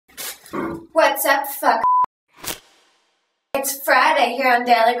What's up, fuck? It's Friday here on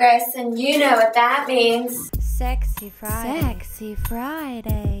Daily Grace, and you know what that means. Sexy Friday. Sexy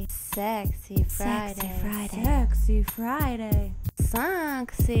Friday. Sexy Friday. Sexy Friday. Sexy Friday.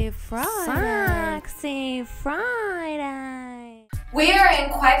 Sexy Friday. Sexy Friday. We are in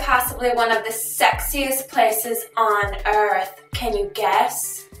quite possibly one of the sexiest places on earth. Can you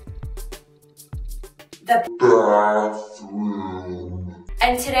guess? The bathroom.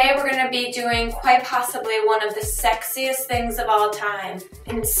 And today we're going to be doing quite possibly one of the sexiest things of all time.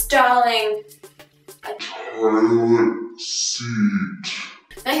 Installing a toilet seat.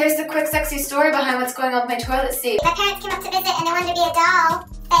 Now here's the quick sexy story behind what's going on with my toilet seat. My parents came up to visit and they wanted to be a doll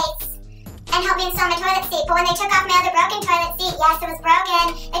face and help me install my toilet seat. But when they took off my other broken toilet seat, yes, it was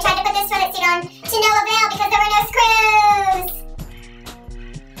broken, they tried to put this toilet seat on to no avail because there were no screws.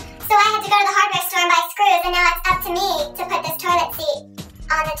 So I had to go to the hardware store and buy screws, and now it's up to me to put this toilet seat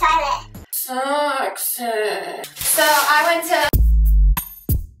on the toilet. Sexy. So I went to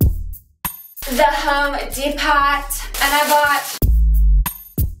the Home Depot and I bought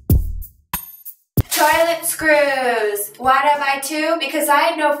toilet screws. Why did I buy two? Because I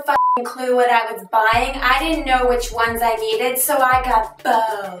had no fucking clue what I was buying. I didn't know which ones I needed, so I got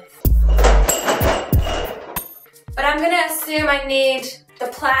both. But I'm gonna assume I need the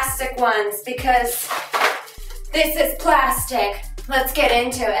plastic ones because this is plastic. Let's get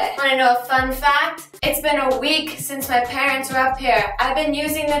into it. Want to know a fun fact? It's been a week since my parents were up here. I've been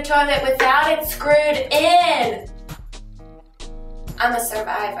using the toilet without it screwed in. I'm a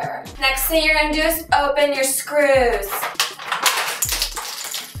survivor. Next thing you're gonna do is open your screws.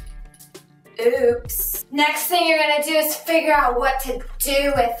 Oops. Next thing you're gonna do is figure out what to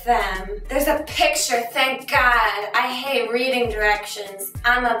do with them. There's a picture, thank God. I hate reading directions.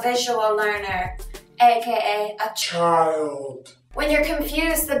 I'm a visual learner, aka a child. When you're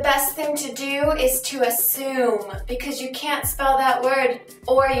confused, the best thing to do is to assume, because you can't spell that word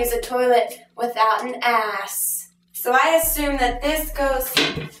or use a toilet without an ass. So I assume that this goes,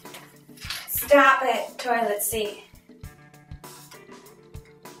 stop it, toilet seat.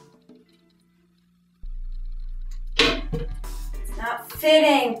 It's not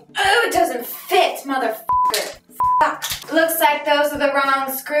fitting. Oh, it doesn't fit, motherfucker. Fuck. Looks like those are the wrong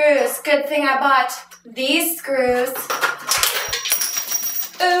screws. Good thing I bought these screws.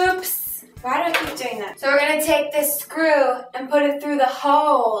 Oops. Why do I keep doing that? So we're gonna take this screw and put it through the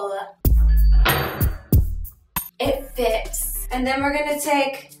hole. It fits. And then we're gonna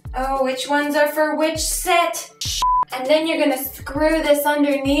take, oh, which ones are for which set? And then you're gonna screw this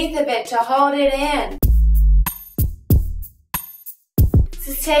underneath of it to hold it in. This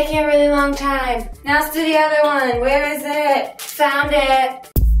is taking a really long time. Now let's do the other one. Where is it? Found it.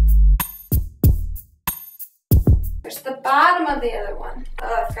 Where's the bottom of the other one?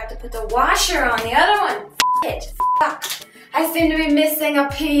 Oh, I forgot to put the washer on the other one. F it. Fuck. I seem to be missing a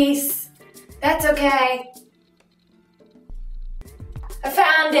piece. That's okay. I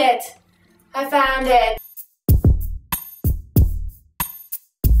found it. I found it.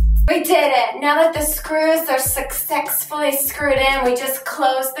 We did it. Now that the screws are successfully screwed in, we just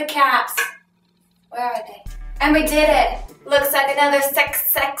close the caps. Where are they? And we did it. Looks like another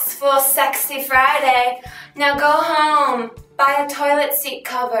successful Sexy Friday. Now go home, buy a toilet seat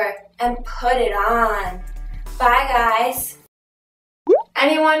cover, and put it on. Bye, guys.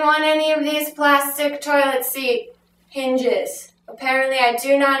 Anyone want any of these plastic toilet seat hinges? Apparently I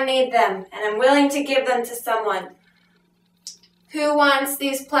do not need them, and I'm willing to give them to someone. Who wants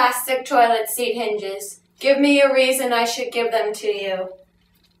these plastic toilet seat hinges? Give me a reason I should give them to you.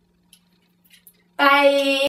 Bye!